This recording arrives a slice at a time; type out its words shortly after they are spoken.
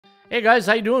Hey guys,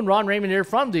 how you doing? Ron Raymond here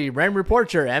from the Raymond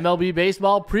Report, your MLB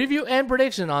baseball preview and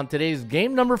prediction on today's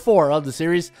game number 4 of the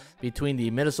series between the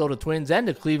Minnesota Twins and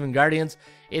the Cleveland Guardians.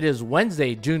 It is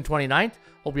Wednesday, June 29th.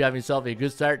 Hope you have yourself a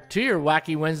good start to your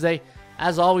wacky Wednesday.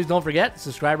 As always, don't forget,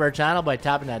 subscribe to our channel by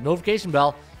tapping that notification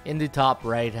bell in the top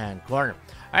right-hand corner.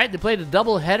 All right, they played a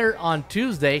doubleheader on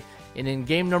Tuesday, and in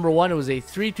game number 1, it was a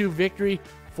 3-2 victory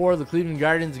for the Cleveland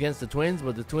Guardians against the Twins,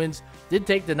 but the Twins did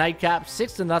take the nightcap.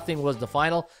 6-0 was the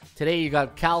final. Today you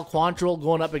got Cal Quantrill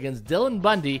going up against Dylan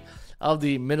Bundy of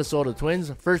the Minnesota Twins.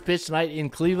 First pitch tonight in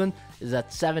Cleveland is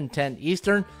at 7:10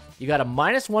 Eastern. You got a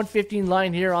 -115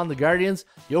 line here on the Guardians.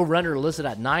 The over-under listed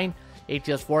at 9.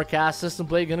 ATS forecast system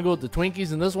play going to go with the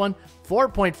Twinkies in this one.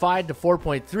 4.5 to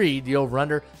 4.3. The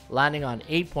over-under landing on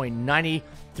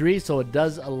 8.93, so it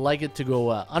does like it to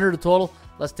go under the total.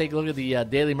 Let's take a look at the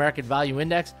daily market value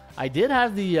index. I did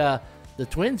have the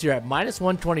Twins here at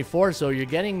 -124, so you're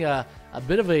getting a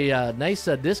bit of a nice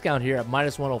discount here at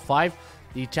 -105.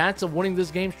 The chance of winning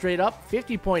this game straight up,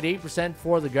 50.8%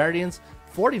 for the Guardians,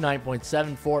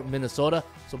 49.7% for Minnesota.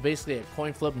 So basically a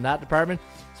coin flip in that department.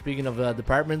 Speaking of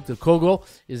department, the Kogo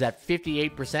is at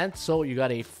 58%, so you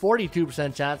got a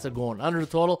 42% chance of going under the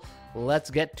total. Let's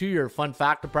get to your fun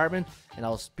fact department. And I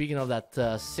was speaking of that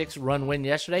 6-run win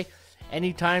yesterday.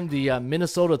 Anytime the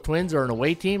Minnesota Twins are an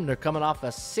away team, they're coming off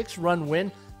a 6-run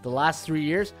win the last 3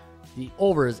 years. The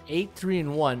over is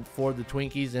 8-3-1 for the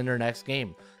Twinkies in their next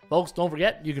game. Folks, don't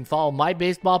forget, you can follow my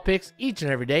baseball picks each and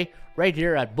every day right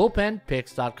here at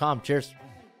bullpenpicks.com. Cheers.